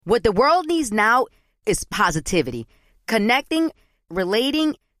What the world needs now is positivity. Connecting,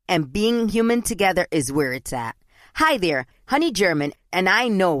 relating, and being human together is where it's at. Hi there, Honey German, and I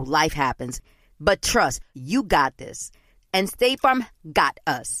know life happens, but trust, you got this. And State Farm got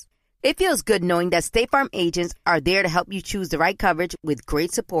us. It feels good knowing that State Farm agents are there to help you choose the right coverage with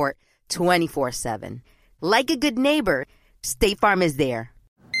great support 24/7. Like a good neighbor, State Farm is there.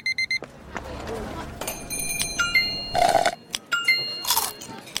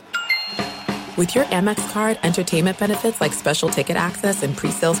 With your Amex card, entertainment benefits like special ticket access and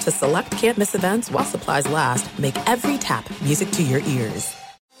pre-sales to select can't-miss events while supplies last make every tap music to your ears.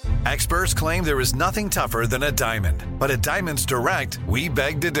 Experts claim there is nothing tougher than a diamond. But at Diamonds Direct, we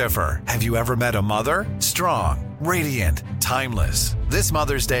beg to differ. Have you ever met a mother? Strong, radiant, timeless. This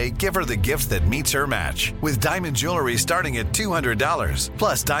Mother's Day, give her the gift that meets her match. With diamond jewelry starting at $200.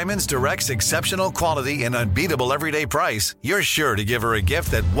 Plus, Diamonds Direct's exceptional quality and unbeatable everyday price, you're sure to give her a gift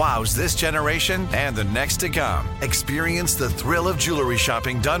that wows this generation and the next to come. Experience the thrill of jewelry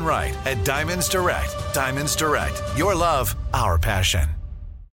shopping done right at Diamonds Direct. Diamonds Direct. Your love, our passion.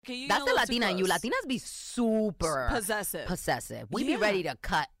 Okay, that's the Latina in you. Latinas be super possessive. We be ready to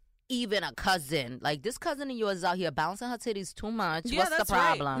cut even a cousin. Like, this cousin of yours is out here bouncing her titties too much. Yeah, What's the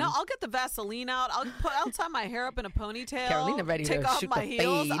problem? Right. No, I'll get the Vaseline out. I'll tie my hair up in a ponytail. Carolina ready take to off shoot my the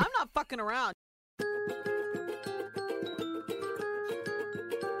heels. fade. I'm not fucking around.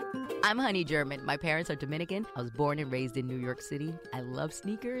 I'm Honey German. My parents are Dominican. I was born and raised in New York City. I love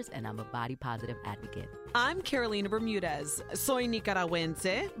sneakers, and I'm a body positive advocate. I'm Carolina Bermudez. Soy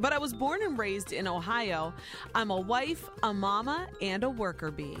Nicaragüense, but I was born and raised in Ohio. I'm a wife, a mama, and a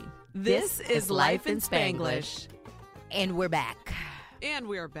worker bee. This is Life in Spanglish. And we're back. And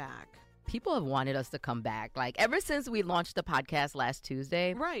we're back. People have wanted us to come back. Like, ever since we launched the podcast last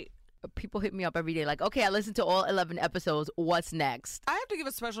Tuesday. Right. People hit me up every day like, okay, I listened to all 11 episodes. What's next? I have to give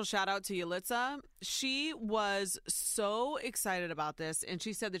a special shout out to Yalitza. She was so excited about this, and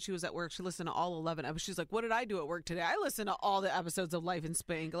she said that she was at work. She listened to all 11 episodes. She's like, what did I do at work today? I listened to all the episodes of Life in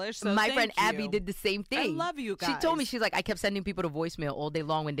Spanglish. So my friend Abby did the same thing. I love you guys. She told me, she's like, I kept sending people to voicemail all day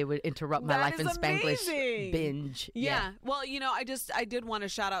long when they would interrupt my Life in Spanglish binge. Yeah. Well, I did want to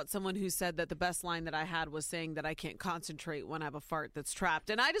shout out someone who said that the best line that I had was saying that I can't concentrate when I have a fart that's trapped.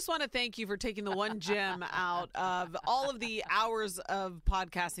 And I just want to thank you for taking the one gem out of all of the hours of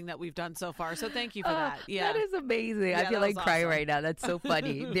podcasting that we've done so far. So thank you for that. Yeah. That is amazing. Yeah, I feel like crying awesome. right now. That's so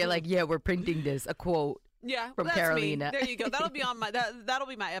funny. They're like, yeah, we're printing this, a quote. Yeah, from that's Carolina. Me. There you go. That'll be on my that'll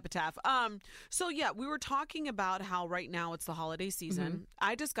be my epitaph. So yeah, we were talking about how right now it's the holiday season. Mm-hmm.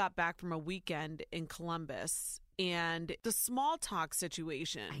 I just got back from a weekend in Columbus. And the small talk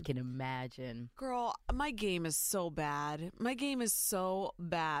situation. I can imagine. Girl, my game is so bad. My game is so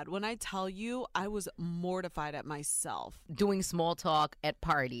bad. When I tell you, I was mortified at myself. Doing small talk at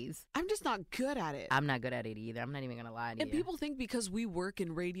parties. I'm just not good at it. I'm not good at it either. I'm not even going to lie to you. And people think because we work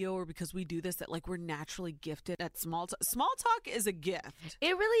in radio or because we do this that like we're naturally gifted at small talk. Small talk is a gift.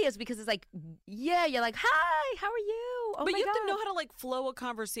 It really is because it's like, yeah, you're like, hi, how are you? Oh but my you have God. to know how to like flow a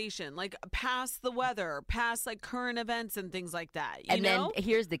conversation, like past the weather, past like current events and things like that. You know? Then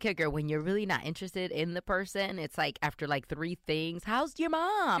here's the kicker. When you're really not interested in the person, it's like after like 3 things, how's your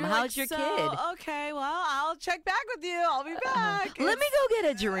mom? You're how's like, your so, kid? Okay, well, I'll check back with you. I'll be back. Let me go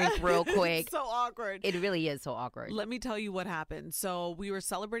get a drink real quick. It's so awkward. It really is so awkward. Let me tell you what happened. So we were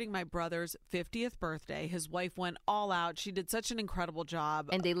celebrating my brother's 50th birthday. His wife went all out. She did such an incredible job.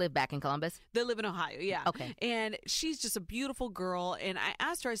 And they live back in Columbus? They live in Ohio, yeah. Okay. And she's just a beautiful girl. And I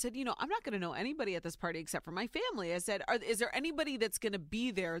asked her, I said, I'm not going to know anybody at this party except for my family. I said, is there anybody that's going to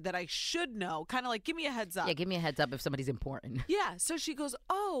be there that I should know? Kind of like, give me a heads up. Yeah, give me a heads up if somebody's important. Yeah. So she goes,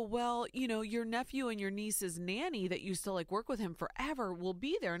 oh, well, your nephew and your niece's nanny that used to like work with him forever will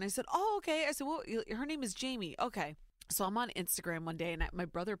be there. And I said, oh, okay. I said, well, her name is Jamie. Okay. So I'm on Instagram one day and my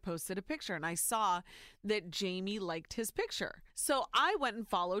brother posted a picture and I saw that Jamie liked his picture. So I went and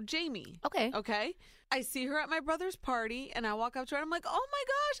followed Jamie. Okay. Okay. I see her at my brother's party and I walk up to her and I'm like, oh my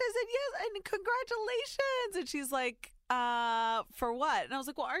gosh. I said, yes. And congratulations. And she's like, for what? And I was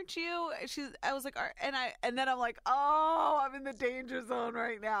like, well, aren't you? I was like, and then I'm like, oh, I'm in the danger zone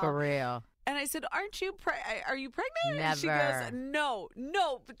right now. For real. And I said, aren't you are you pregnant? Never. And she goes,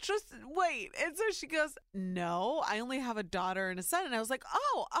 no, but just wait. And so she goes, no, I only have a daughter and a son. And I was like,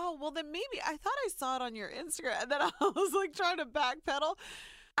 oh, well then maybe I thought I saw it on your Instagram. And then I was like trying to backpedal.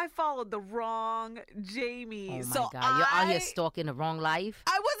 I followed the wrong Jamie. Oh my so God. You're out here stalking the wrong life?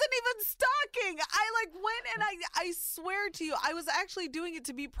 I wasn't even stalking. I like went and I swear to you, I was actually doing it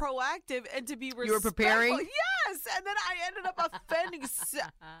to be proactive and to be respectful. You were preparing? Yes. And then I ended up offending.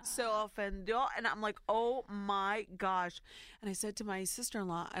 So offendió. And I'm like, oh my gosh. And I said to my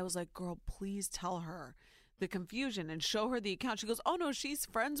sister-in-law, I was like, girl, please tell her the confusion and show her the account. She goes, oh no, she's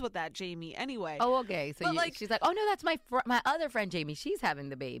friends with that Jamie anyway. Oh, okay. So she's like, oh no, that's my other friend Jamie. She's having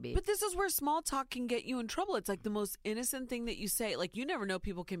the baby. But this is where small talk can get you in trouble. It's like the most innocent thing that you say. Like, you never know,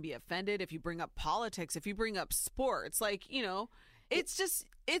 people can be offended if you bring up politics, if you bring up sports. Like, you know, it's just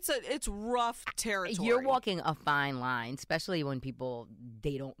it's rough territory. You're walking a fine line, especially when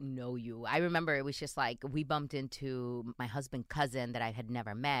they don't know you. I remember it was just like we bumped into my husband's cousin that I had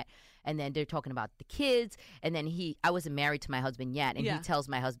never met, and then they're talking about the kids, and then I wasn't married to my husband yet, and he tells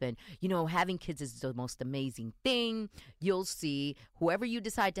my husband, you know, having kids is the most amazing thing. You'll see, whoever you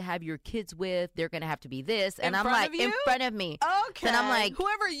decide to have your kids with, they're going to have to be this. And I'm like, in front of me. Okay. And I'm like,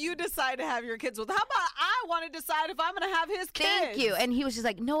 whoever you decide to have your kids with, how about I want to decide if I'm going to have his kids? Thank you. And he was just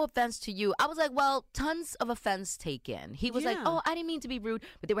like, no offense to you. I was like, well, tons of offense taken. He was like, oh, I didn't mean to be rude,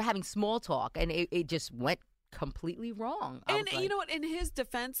 but they were having small talk, and it just went completely wrong. And you know what, in his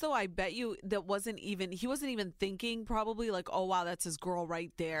defense though, I bet you he wasn't even thinking probably like, oh wow, that's his girl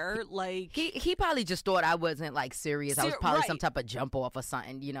right there. Like he probably just thought I wasn't like serious. I was probably some type of jump off or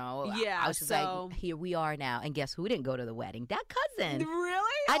something, you know. Yeah. I was just like, here we are now. And guess who didn't go to the wedding? That cousin. Really?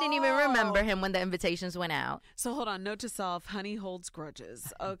 I didn't even remember him when the invitations went out. So hold on, note to self, honey holds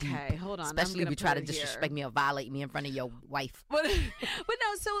grudges. Okay, hold on. Especially if you try to disrespect me or violate me in front of your wife. But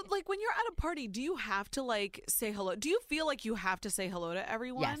no, so like when you're at a party, do you have to like say hello? Do you feel like you have to say hello to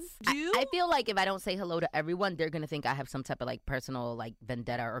everyone? Yes. Do you? I feel like if I don't say hello to everyone, they're going to think I have some type of like personal like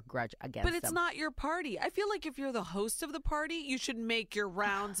vendetta or grudge against them. But it's not your party. I feel like if you're the host of the party, you should make your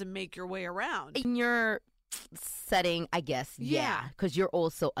rounds and make your way around. In your setting, I guess, yeah, because you're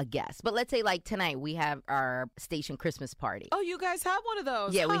also a guest. But let's say like tonight we have our station Christmas party. Oh, you guys have one of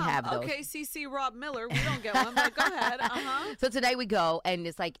those? Yeah, we have those. Okay, CC Rob Miller. We don't get one, but go ahead. So tonight we go, and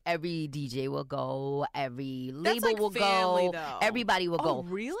it's like every DJ will go, every label like will family, go, though. everybody will go. Oh,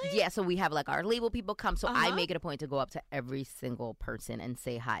 really? Yeah, so we have like our label people come. So I make it a point to go up to every single person and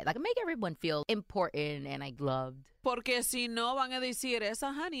say hi. Like make everyone feel important and like loved. Porque si no van a decir,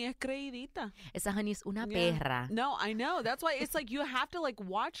 esa honey es creidita. Esa honey es una perra. No, I know. That's why it's like you have to like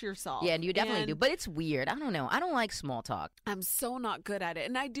watch yourself. Yeah, and you definitely do. But it's weird. I don't know. I don't like small talk. I'm so not good at it.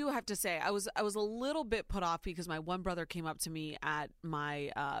 And I do have to say, I was a little bit put off because my one brother came up to me at my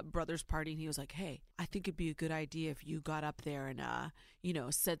brother's party and he was like, hey, I think it'd be a good idea if you got up there and,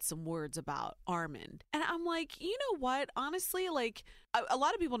 said some words about Armand. And I'm like, you know what? Honestly, like a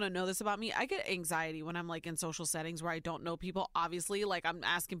lot of people don't know this about me. I get anxiety when I'm like in social settings where I don't know people. Obviously, like I'm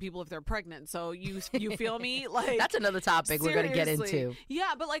asking people if they're pregnant. So you feel me? Like that's another topic we're going to get into.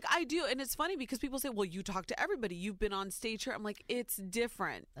 Yeah, but like I do. And it's funny because people say, well, you talk to everybody. You've been on stage here. I'm like, it's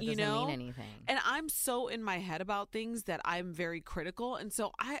different. That doesn't mean anything. And I'm so in my head about things that I'm very critical. And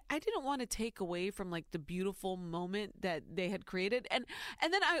so I didn't want to take away from like the beautiful moment that they had created. And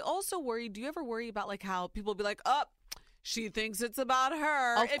then I also worry, do you ever worry about like how people be like, oh, she thinks it's about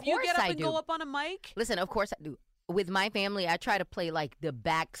her. If you get up and go up on a mic. Listen, of course I do. With my family, I try to play like the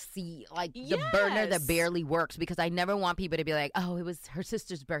back seat, like the burner that barely works, because I never want people to be like, oh, it was her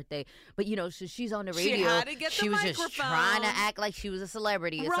sister's birthday. But, so she's on the radio. She had to get the was microphone. Just trying to act like she was a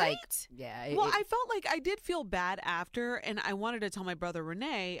celebrity. It's right? like, yeah. I felt like I did feel bad after, and I wanted to tell my brother,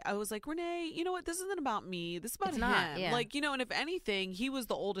 Renee, I was like, Renee, you know what? This isn't about me. This is about him. Yeah. Like, and if anything, he was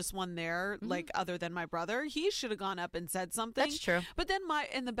the oldest one there, like other than my brother. He should have gone up and said something. That's true. But then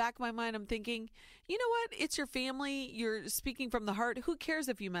in the back of my mind, I'm thinking, you know what? It's your family. You're speaking from the heart. Who cares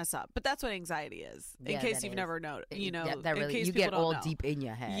if you mess up? But that's what anxiety is. In case you've never known, that really, in case you people get don't all know. deep in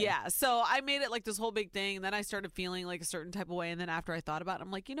your head. Yeah. So I made it like this whole big thing. And then I started feeling like a certain type of way. And then after I thought about it,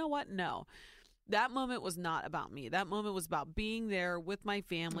 I'm like, you know what? No. That moment was not about me. That moment was about being there with my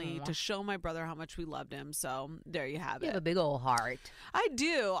family to show my brother how much we loved him. So there you have it. You have a big old heart. I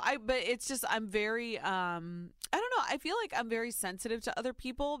do. But it's just, I'm very, I don't know. I feel like I'm very sensitive to other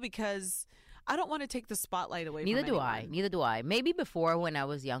people because I don't want to take the spotlight away from anyone. Neither do I. Maybe before when I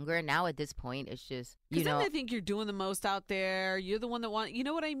was younger. Now at this point, it's just, Because then they think you're doing the most out there. You're the one that you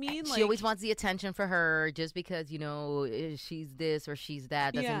know what I mean? She always wants the attention for her just because, she's this or she's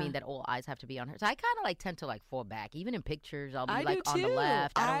that. Doesn't mean that all eyes have to be on her. So I kind of tend to fall back. Even in pictures, I'll be like on the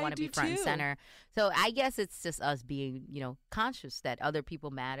left. I don't want to be front and center. So I guess it's just us being, conscious that other people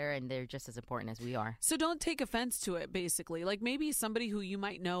matter and they're just as important as we are. So don't take offense to it, basically. Like maybe somebody who you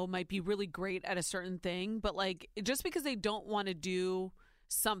might know might be really great at a certain thing, but just because they don't want to do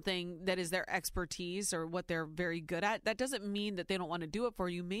something that is their expertise or what they're very good at, that doesn't mean that they don't want to do it for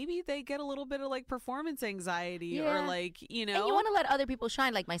you. Maybe they get a little bit of like performance anxiety or like, you know. And you want to let other people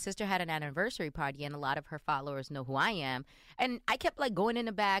shine. Like my sister had an anniversary party and a lot of her followers know who I am. And I kept like going in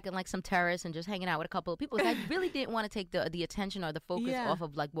the back and like some terrace and just hanging out with a couple of people. I really didn't want to take the attention or the focus off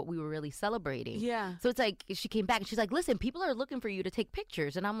of like what we were really celebrating. Yeah. So it's like she came back and she's like, listen, people are looking for you to take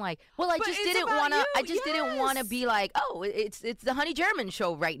pictures. And I'm like, well, I just didn't want to, didn't want to be like, oh, it's the Honey German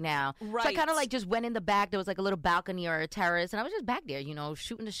show right now. Right. So I kind of like just went in the back. There was like a little balcony or a terrace, and I was just back there, you know,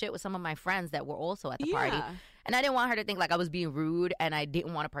 shooting the shit with some of my friends that were also at the party. And I didn't want her to think like I was being rude and I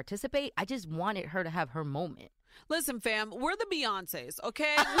didn't want to participate. I just wanted her to have her moment. Listen, fam, we're the Beyoncés,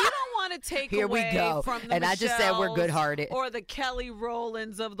 okay? We don't want to take Here away we go. from the And I just said we're good-hearted. or the Kelly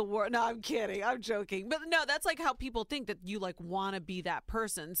Rowlands of the world. No, I'm kidding. I'm joking. But no, that's like how people think that you like want to be that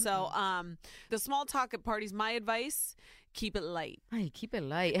person. So the small talk at parties, my advice, keep it light. Hey, keep it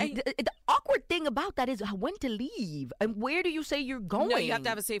light. And the awkward thing about that is when to leave. And where do you say you're going? No, you have to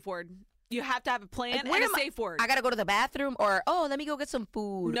have a safe word. You have to have a plan and a safe word. I gotta go to the bathroom, or let me go get some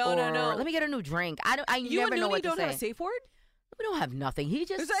food. No. Let me get a new drink. I you never know what to say. You don't have a safe word? We don't have nothing. He's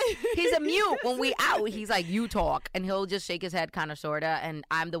a mute when we out. He's like, you talk, and he'll just shake his head kind of sorta, and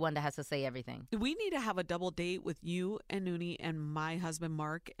I'm the one that has to say everything. We need to have a double date with you and Noonie and my husband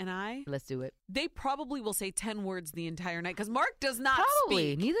Mark and I. Let's do it. They probably will say 10 words the entire night because Mark does not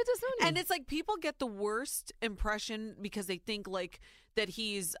speak. Neither does Noonie. And it's like people get the worst impression because they think like that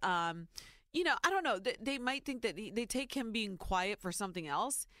he's you know, I don't know. They might think that they take him being quiet for something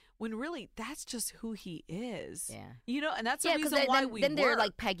else, when really that's just who he is. Yeah. You know, and that's the reason why we then they're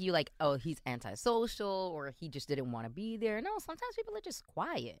like peg you like, oh, he's antisocial or he just didn't want to be there. No, sometimes people are just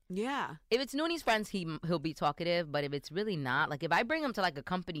quiet. Yeah. If it's Noonie's friends, he'll be talkative, but if it's really not, like if I bring him to like a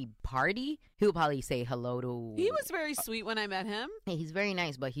company party, he'll probably say hello to. He was very sweet when I met him. Hey, he's very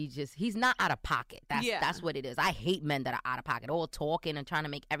nice, but he's not out of pocket. That's what it is. I hate men that are out of pocket, all talking and trying to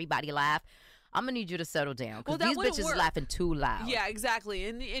make everybody laugh. I'm going to need you to settle down because these bitches is laughing too loud. Yeah, exactly.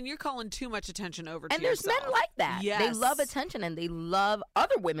 And you're calling too much attention over to yourself. And there's men like that. Yes. They love attention and they love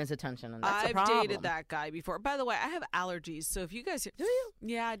other women's attention. And that's a problem. I've dated that guy before. By the way, I have allergies. So if you guys hear... Do you?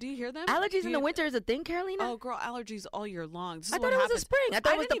 Yeah, do you hear them? Allergies in the winter is a thing, Carolina? Oh, girl, allergies all year long. I thought it was the spring. I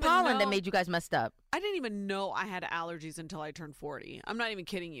thought it was the pollen that made you guys messed up. I didn't even know I had allergies until I turned 40. I'm not even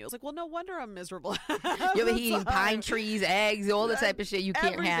kidding you. It's like, well, no wonder I'm miserable. You're eating pine trees, eggs, all the type of shit you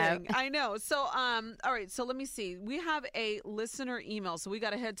can't have. I know. So, all right. So let me see. We have a listener email. So we got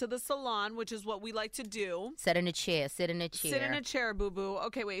to head to the salon, which is what we like to do. Sit in a chair. Sit in a chair, boo-boo.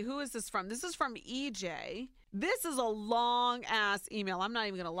 Okay, wait. Who is this from? This is from EJ. This is a long ass email. I'm not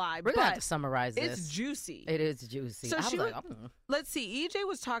even gonna lie. We're gonna have to summarize this. It's juicy. It is juicy. So let's see. EJ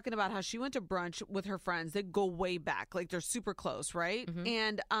was talking about how she went to brunch with her friends that go way back, like they're super close, right? Mm-hmm.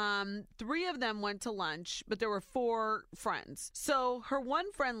 And 3 of them went to lunch, but there were 4 friends. So her one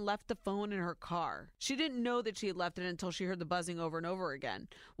friend left the phone in her car. She didn't know that she had left it until she heard the buzzing over and over again.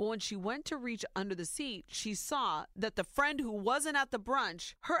 Well, when she went to reach under the seat, she saw that the friend who wasn't at the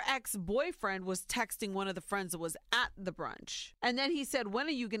brunch, her ex-boyfriend, was texting one of the friends that was at the brunch. And then he said, when are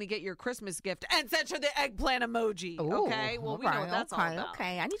you going to get your Christmas gift? And sent her the eggplant emoji. Ooh, okay? Well, we know what that's all about.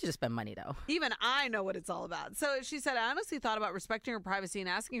 Okay, I need you to spend money, though. Even I know what it's all about. So she said, I honestly thought about respecting her privacy and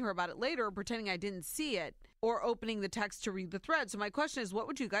asking her about it later or pretending I didn't see it or opening the text to read the thread. So my question is, what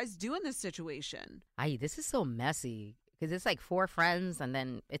would you guys do in this situation? This is so messy because it's like 4 friends and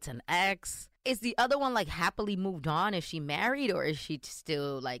then it's an ex. Is the other one like happily moved on? Is she married or is she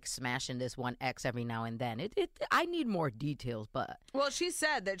still like smashing this one ex every now and then? I need more details, but. Well, she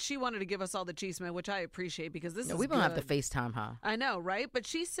said that she wanted to give us all the chisme, which I appreciate because this is we don't have to FaceTime, huh? I know, right? But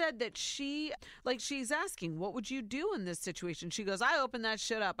she said that she's asking, what would you do in this situation? She goes, I opened that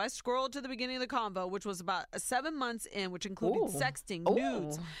shit up. I scrolled to the beginning of the convo, which was about 7 months in, which included sexting,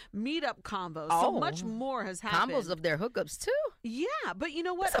 nudes, meetup combos. So much more has happened. Combos of their hookups too? Yeah, but you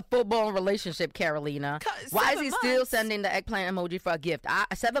know what? It's a full-blown relationship, Carolina. Why is he still sending the eggplant emoji for a gift?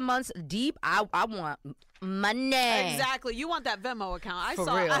 7 months deep, I want money. Exactly. You want that Venmo account.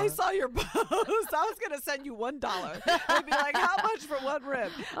 I saw your post. I was going to send you $1. I'd be like, how much for one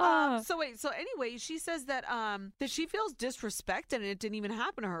rib? So anyway, she says that she feels disrespected and it didn't even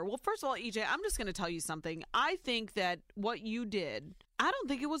happen to her. Well, first of all, EJ, I'm just going to tell you something. I think that what you did, I don't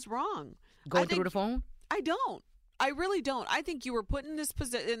think it was wrong. Going through the phone? I don't. I really don't. I think you were put in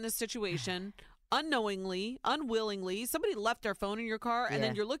this situation unknowingly, unwillingly. Somebody left their phone in your car, and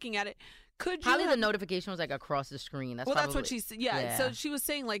then you're looking at it. Probably the notification was like across the screen. That's what she said. Yeah. So she was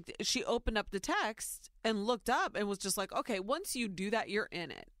saying like she opened up the text and looked up and was just like, okay, once you do that, you're in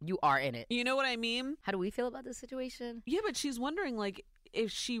it. You are in it. You know what I mean? How do we feel about this situation? Yeah, but she's wondering like,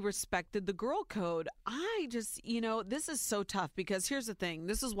 if she respected the girl code. I just, this is so tough because here's the thing.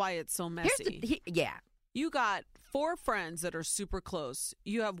 This is why it's so messy. Yeah. You got 4 friends that are super close.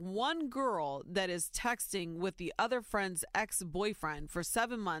 You have one girl that is texting with the other friend's ex-boyfriend for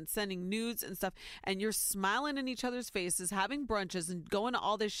 7 months, sending nudes and stuff, and you're smiling in each other's faces, having brunches, and going to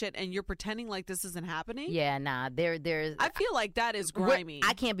all this shit, and you're pretending like this isn't happening? Yeah, nah. There's. I feel like that is grimy.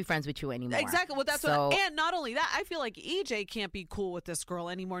 I can't be friends with you anymore. Exactly. Well, that's and not only that, I feel like EJ can't be cool with this girl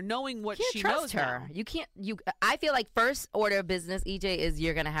anymore, knowing what she knows her. now. You can't. I feel like first order of business, EJ, is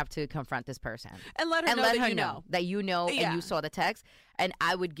you're gonna have to confront this person and let her know that you know. That you know and you saw the text. And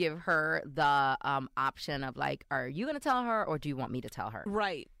I would give her the option of like, are you going to tell her or do you want me to tell her?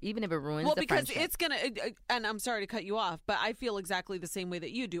 Right. Even if it ruins the friendship. Well, because it's going to, and I'm sorry to cut you off, but I feel exactly the same way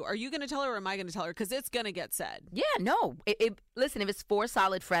that you do. Are you going to tell her or am I going to tell her? Because it's going to get said. Yeah, no. Listen, if it's 4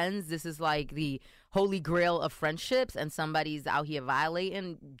 solid friends, this is like the holy grail of friendships and somebody's out here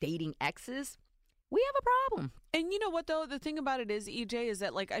violating, dating exes. We have a problem. And you know what, though? The thing about it is, EJ, is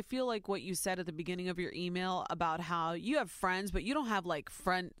that, like, I feel like what you said at the beginning of your email about how you have friends, but you don't have, like,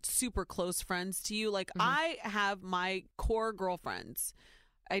 super close friends to you. Like, I have my core girlfriends.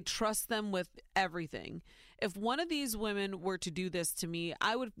 I trust them with everything. If one of these women were to do this to me,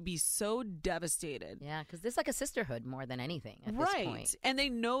 I would be so devastated. Yeah, because it's like a sisterhood more than anything at this point. Right. And they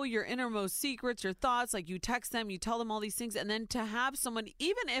know your innermost secrets, your thoughts. Like, you text them, you tell them all these things. And then to have someone,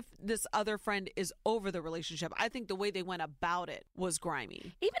 even if this other friend is over the relationship, I think the way they went about it was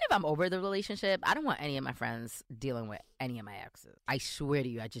grimy. Even if I'm over the relationship, I don't want any of my friends dealing with any of my exes. I swear to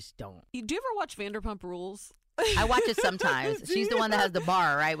you, I just don't. Do you ever watch Vanderpump Rules? I watch it sometimes. She's the one that has the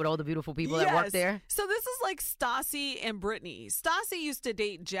bar, right, with all the beautiful people that work there. So this is like Stassi and Brittany. Stassi used to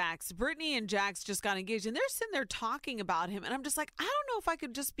date Jax. Brittany and Jax just got engaged, and they're sitting there talking about him. And I'm just like, I don't know if I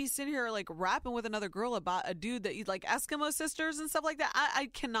could just be sitting here like rapping with another girl about a dude that you like Eskimo sisters and stuff like that. I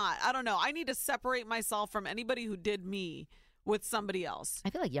cannot. I don't know. I need to separate myself from anybody who did me with somebody else.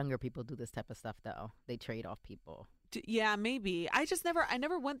 I feel like younger people do this type of stuff, though. They trade off people. Yeah, maybe. I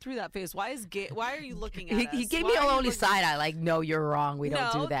never went through that phase. Why are you looking at us? He gave me only side eye. Like, no, you're wrong. We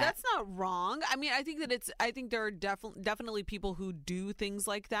don't do that. No, that's not wrong. I mean, I think there are definitely people who do things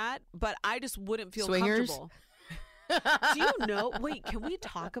like that, but I just wouldn't feel comfortable. Do you know? Wait, can we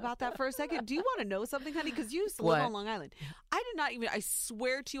talk about that for a second? Do you want to know something, honey? Because you used to live on Long Island. I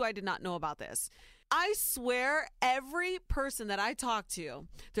swear to you, I did not know about this. I swear every person that I talk to,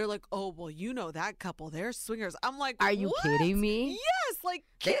 they're like, oh, well, you know that couple, they're swingers. I'm like, are you kidding me? Yes. Like,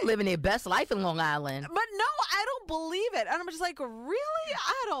 they're living their best life in Long Island. But no, I don't believe it. And I'm just like, really?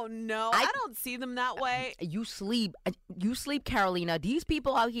 I don't know. I don't see them that way. You sleep, Carolina. These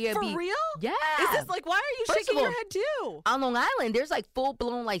people out here For real? Yeah. Is this like, why are you shaking your head too? On Long Island, there's like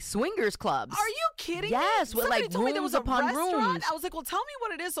full-blown like swingers clubs. Are you kidding me? Yes, with Somebody like told me there was a upon restaurant. rooms. I was like, well, tell me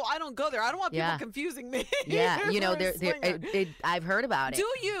what it is so I don't go there. I don't want people confusing me. Yeah, you know, I've heard about it.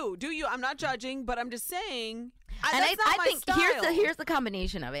 Do you? I'm not judging, but I'm just saying. I think style. here's the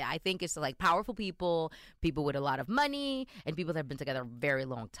combination of it. I think it's like powerful people with a lot of money, and people that have been together a very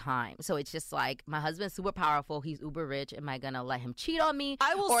long time. So it's just like, my husband's super powerful. He's uber rich. Am I gonna let him cheat on me?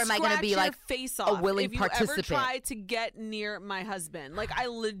 Or am I gonna be like face a willing if you participant? Ever try to get near my husband? Like, I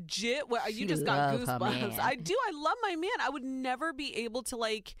legit. You just got goosebumps. I do. I love my man. I would never be able to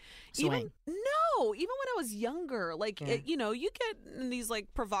like swing. Even when I was younger, like you get in these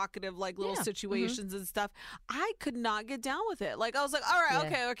like provocative like little situations and stuff. I could not get down with it. Like, I was like, all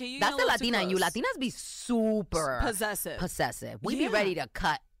right, okay. That's the Latina in you. Latinas be super possessive. We be ready to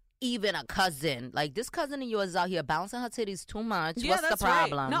cut even a cousin. Like, this cousin of yours is out here bouncing her titties too much. Yeah, What's that's the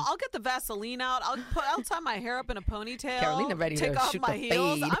problem? Right. No, I'll get the Vaseline out. I'll tie my hair up in a ponytail. Carolina ready take to off shoot my the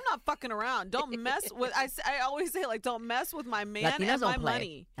heels. fade. I'm not fucking around. Don't mess with. I always say, like, don't mess with my man Latinas and my don't play.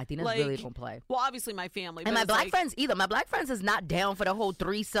 money. Latinas like, really don't play. Well, obviously my family, and but my black friends either. My black friends is not down for the whole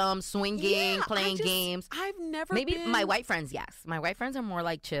threesome, swinging, playing games. I've never. Maybe my white friends, yes. My white friends are more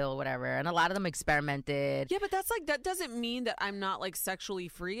like chill, whatever, and a lot of them experimented. Yeah, but that doesn't mean that I'm not like sexually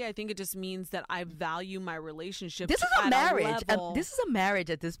free. I think it just means that I value my relationship. This is a marriage. This is a marriage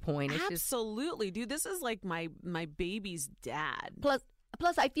at this point. It's absolutely, dude. This is like my baby's dad.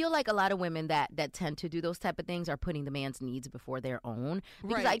 Plus, I feel like a lot of women that tend to do those type of things are putting the man's needs before their own.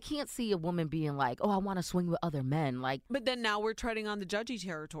 Because I can't see a woman being like, oh, I want to swing with other men. Like, but then now we're treading on the judgy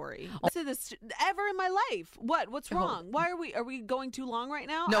territory. I say this ever in my life. What's wrong? Why are we going too long right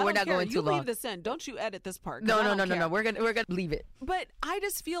now? No, we're not going too long. You leave this in. Don't you edit this part? No. We're gonna leave it. But I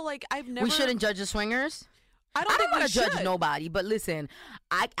just feel like I've never. We shouldn't judge the swingers. I don't want to judge nobody, but listen,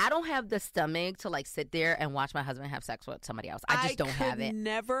 I don't have the stomach to like sit there and watch my husband have sex with somebody else. I just don't have it.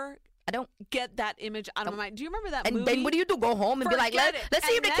 I don't get that image out of my mind. Do you remember that and movie? then what do you do? Go home and be like, Forget it. let's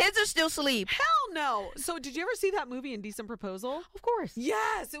see if And the then- kids are still asleep. Hell no. So did you ever see that movie, Indecent Proposal? Of course.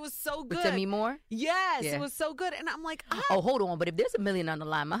 Yes, it was so good. With Demi Moore? Yes, Yeah. it was so good. And I'm like, Oh, hold on. But if there's $1 million on the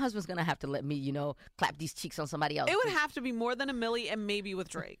line, my husband's going to have to let me, clap these cheeks on somebody else. it would have to be more than $1 million and maybe with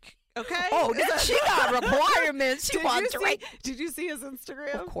Drake. Okay? Oh, she got requirements. She wants Drake. Did you see his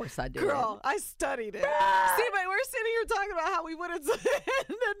Instagram? Of course I did. Girl, I studied it. See, but we're sitting here talking about how we wouldn't.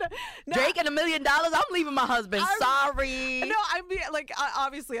 No, Drake and $1 million. I'm leaving my husband. Sorry. No, I'm being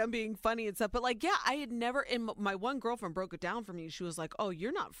obviously I'm being funny and stuff, but I had never. And my one girlfriend broke it down for me. She was like, "Oh,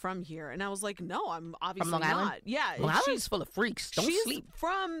 you're not from here," and I was like, "No, I'm obviously Long not." Island? Yeah, Long and Island's full of freaks. Don't she's sleep.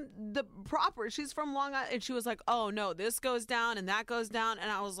 from the proper. She's from Long Island, and she was like, "Oh no, this goes down and that goes down," and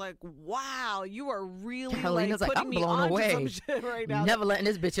I was like, "Wow, you are really Carolina's like, putting I'm me blown onto away. some shit right now." Never letting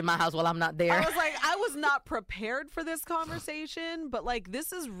this bitch in my house while I'm not there. I was like, I was not prepared for this conversation, but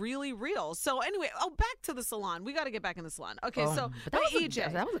this is really real. So anyway, back to the salon. We got to get back in the salon. Okay, so but that was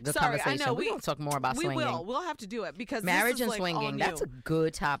EJ, that was a good sorry, conversation. I know We're going to talk more about swinging. We'll have to do it because Marriage this is and all swinging. new. That's a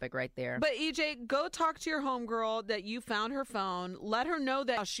good topic right there. But EJ, go talk to your homegirl that you found her phone. Let her know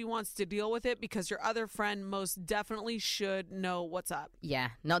that she wants to deal with it because your other friend most definitely should know what's up. Yeah,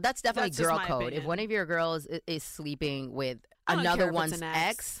 no, that's definitely That's just girl my code. opinion. If one of your girls is sleeping with I don't care another if it's one's an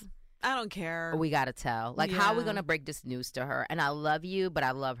ex, I don't care. we gotta tell. How are we Yeah. gonna break this news to her? And I love you, but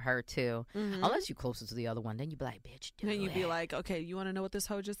I love her too. Mhm. Unless you're closer to the other one, then you be like, bitch, do Then you'd it. be like, okay, you want to know what this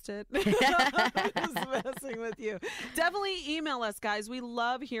hoe just did? Just messing with you. Definitely email us, guys. We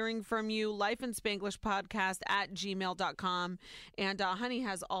love hearing from you. lifeinspanglishpodcast@gmail.com. And Honey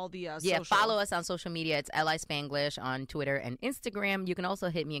has all the Yeah, social. follow us on social media. It's Li Spanglish on Twitter and Instagram. You can also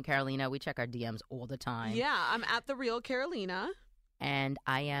hit me and Carolina. We check our DMs all the time. Yeah, I'm at The Real Carolina. And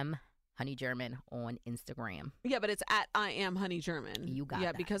I am Honey German on Instagram. Yeah, but it's at I Am Honey German. You got Yeah,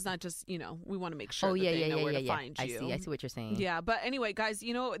 that. because not just, we want to make sure Oh, that yeah, they yeah, know yeah, where yeah, to yeah. find I you. see what you're saying. Yeah, but anyway, guys,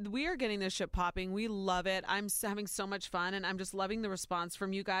 we are getting this shit popping. We love it. I'm having so much fun, and I'm just loving the response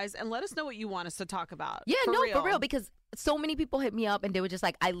from you guys. And let us know what you want us to talk about. Yeah, for real, because so many people hit me up and they were just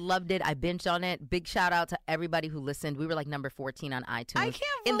like, I loved it. I binged on it. Big shout out to everybody who listened. We were like number 14 on iTunes. I can't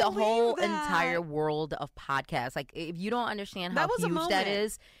in the believe whole that. entire world of podcasts. Like, if you don't understand That how was a huge that moment.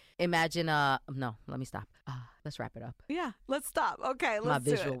 is, imagine, no, let me stop. Let's wrap it up. Yeah, let's stop. Okay, let's My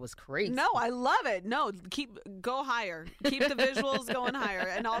do visual it. was crazy. No, I love it. No, go higher. Keep the visuals going higher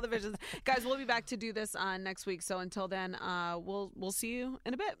and all the visions. Guys, we'll be back to do this next week. So until then, we'll see you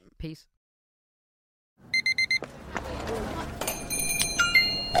in a bit. Peace.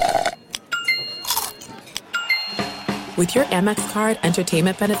 With your Amex card,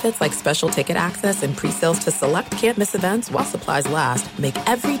 entertainment benefits like special ticket access and pre-sales to select can't-miss events while supplies last make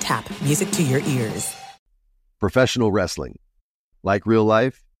every tap music to your ears. Professional wrestling, like real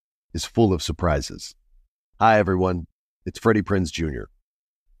life, is full of surprises. Hi, everyone. It's Freddie Prinze Jr.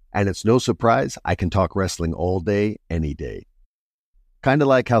 And it's no surprise I can talk wrestling all day, any day. Kind of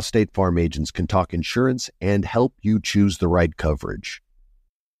like how State Farm agents can talk insurance and help you choose the right coverage.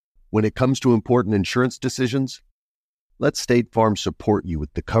 When it comes to important insurance decisions, let State Farm support you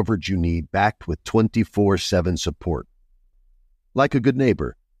with the coverage you need, backed with 24/7 support. Like a good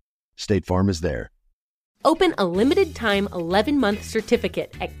neighbor, State Farm is there. Open a limited-time 11-month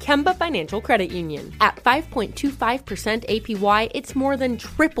certificate at Kemba Financial Credit Union. At 5.25% APY, it's more than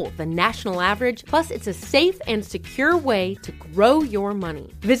triple the national average, plus it's a safe and secure way to grow your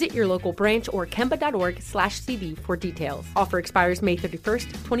money. Visit your local branch or kemba.org/cb for details. Offer expires May 31st,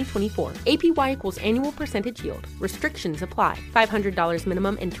 2024. APY equals annual percentage yield. Restrictions apply. $500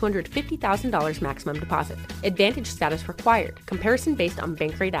 minimum and $250,000 maximum deposit. Advantage status required. Comparison based on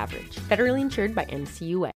bank rate average. Federally insured by NCUA.